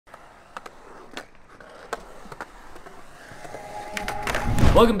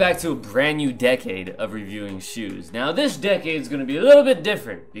Welcome back to a brand new decade of reviewing shoes. Now this decade is going to be a little bit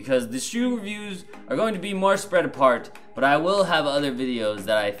different because the shoe reviews are going to be more spread apart, but I will have other videos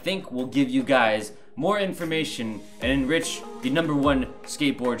that I think will give you guys more information and enrich the #1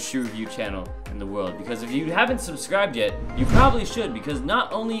 skateboard shoe review channel in the world. Because if you haven't subscribed yet, you probably should, because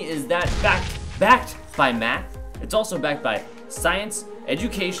not only is that backed by math, it's also backed by science,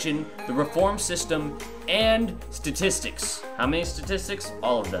 education, the reform system, and statistics. How many statistics?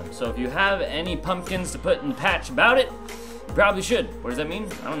 All of them. So if you have any pumpkins to put in the patch about it, you probably should. What does that mean?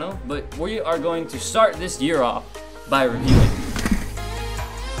 I don't know. But we are going to start this year off by reviewing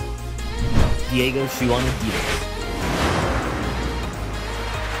Diego's shoe on Adidas.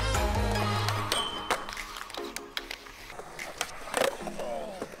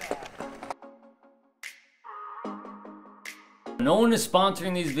 No one is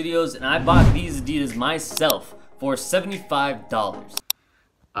sponsoring these videos, and I bought these Adidas myself for $75.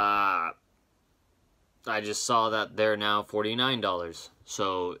 I just saw that they're now $49.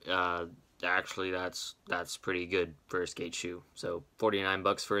 So actually that's pretty good for a skate shoe. So 49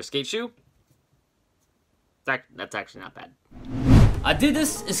 bucks for a skate shoe? That's actually not bad.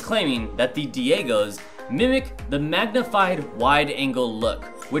 Adidas is claiming that the Diegos mimic the magnified wide-angle look,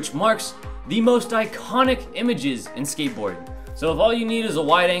 which marks the most iconic images in skateboarding. So if all you need is a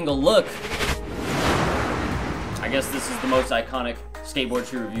wide-angle look, I guess this is the most iconic skateboard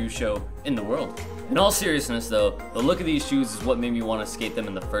shoe review show in the world. In all seriousness though, the look of these shoes is what made me want to skate them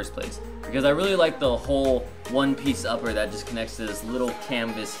in the first place. Because I really like the whole one-piece upper that just connects to this little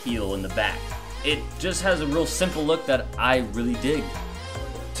canvas heel in the back. It just has a real simple look that I really dig.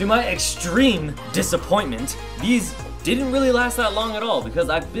 To my extreme disappointment, these didn't really last that long at all because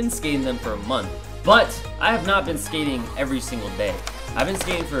I've been skating them for a month. But I have not been skating every single day. I've been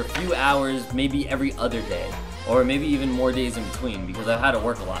skating for a few hours, maybe every other day, or maybe even more days in between because I've had to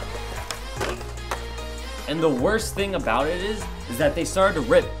work a lot. And the worst thing about it is that they started to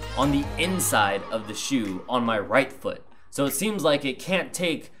rip on the inside of the shoe on my right foot. So it seems like it can't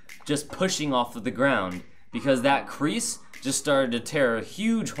take just pushing off of the ground because that crease just started to tear a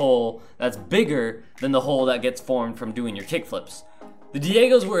huge hole that's bigger than the hole that gets formed from doing your kickflips. The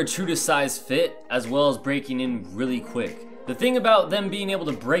Diegos were a true to size fit as well as breaking in really quick. The thing about them being able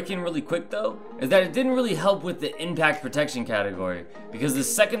to break in really quick though is that it didn't really help with the impact protection category, because the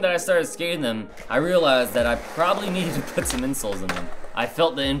second that I started skating them, I realized that I probably needed to put some insoles in them. I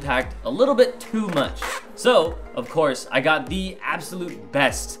felt the impact a little bit too much. So, of course, I got the absolute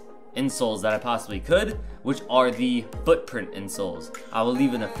best insoles that I possibly could, which are the footprint insoles. I will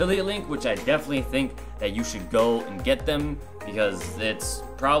leave an affiliate link, which I definitely think that you should go and get them because it's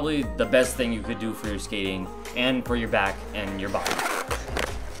probably the best thing you could do for your skating and for your back and your body.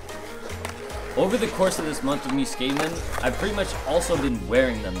 Over the course of this month of me skating them, I've pretty much also been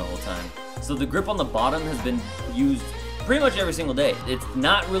wearing them the whole time. So the grip on the bottom has been used pretty much every single day. It's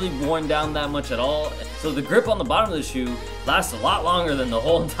not really worn down that much at all. So the grip on the bottom of the shoe lasts a lot longer than the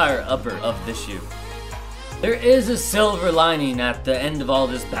whole entire upper of this shoe. There is a silver lining at the end of all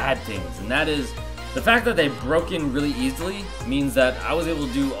this bad things, and that is the fact that they broke in really easily means that I was able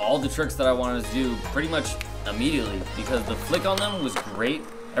to do all the tricks that I wanted to do pretty much immediately because the flick on them was great.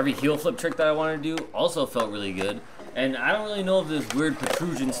 Every heel flip trick that I wanted to do also felt really good. And I don't really know if this weird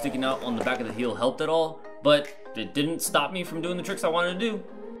protrusion sticking out on the back of the heel helped at all, but it didn't stop me from doing the tricks I wanted to do.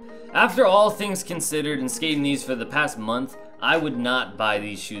 After all things considered and skating these for the past month, I would not buy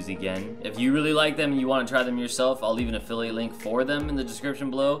these shoes again. If you really like them and you want to try them yourself, I'll leave an affiliate link for them in the description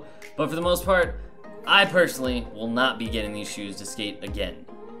below. But for the most part, I personally will not be getting these shoes to skate again.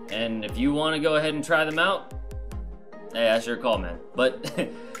 And if you want to go ahead and try them out, hey, that's your call, man. But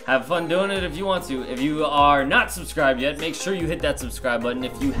have fun doing it if you want to. If you are not subscribed yet, make sure you hit that subscribe button.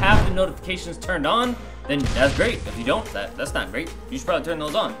 If you have the notifications turned on, then that's great. If you don't, that's not great. You should probably turn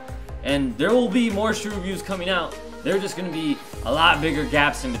those on. And there will be more shoe reviews coming out. They're just going to be a lot bigger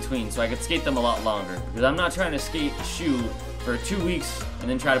gaps in between so I could skate them a lot longer. Because I'm not trying to skate a shoe for 2 weeks and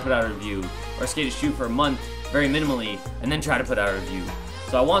then try to put out a review. Or skate a shoe for a month very minimally and then try to put out a review.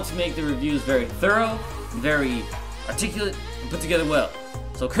 So I want to make the reviews very thorough, very articulate, and put together well.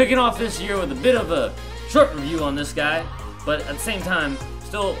 So kicking off this year with a bit of a short review on this guy, but at the same time,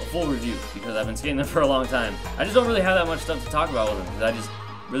 still a full review because I've been skating them for a long time. I just don't really have that much stuff to talk about with them because I just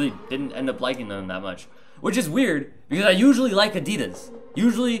really didn't end up liking them that much. Which is weird because I usually like Adidas.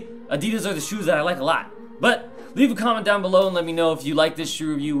 Usually Adidas are the shoes that I like a lot. But leave a comment down below and let me know if you like this shoe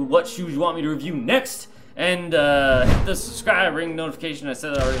review, what shoes you want me to review next, and hit the subscribe, ring notification, I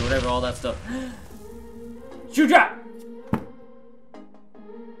said it already, whatever, all that stuff. Shoe drop!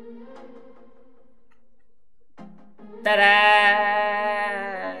 Ta-da!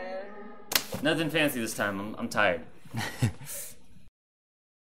 Nothing fancy this time. I'm tired.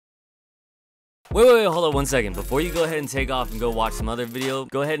 Wait, hold on 1 second. Before you go ahead and take off and go watch some other video,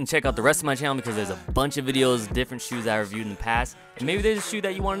 go ahead and check out the rest of my channel because there's a bunch of videos, different shoes I reviewed in the past, and maybe there's a shoe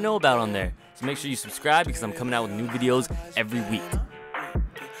that you want to know about on there. So make sure you subscribe because I'm coming out with new videos every week.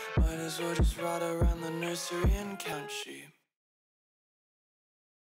 Might as well just ride around the nursery and count sheep.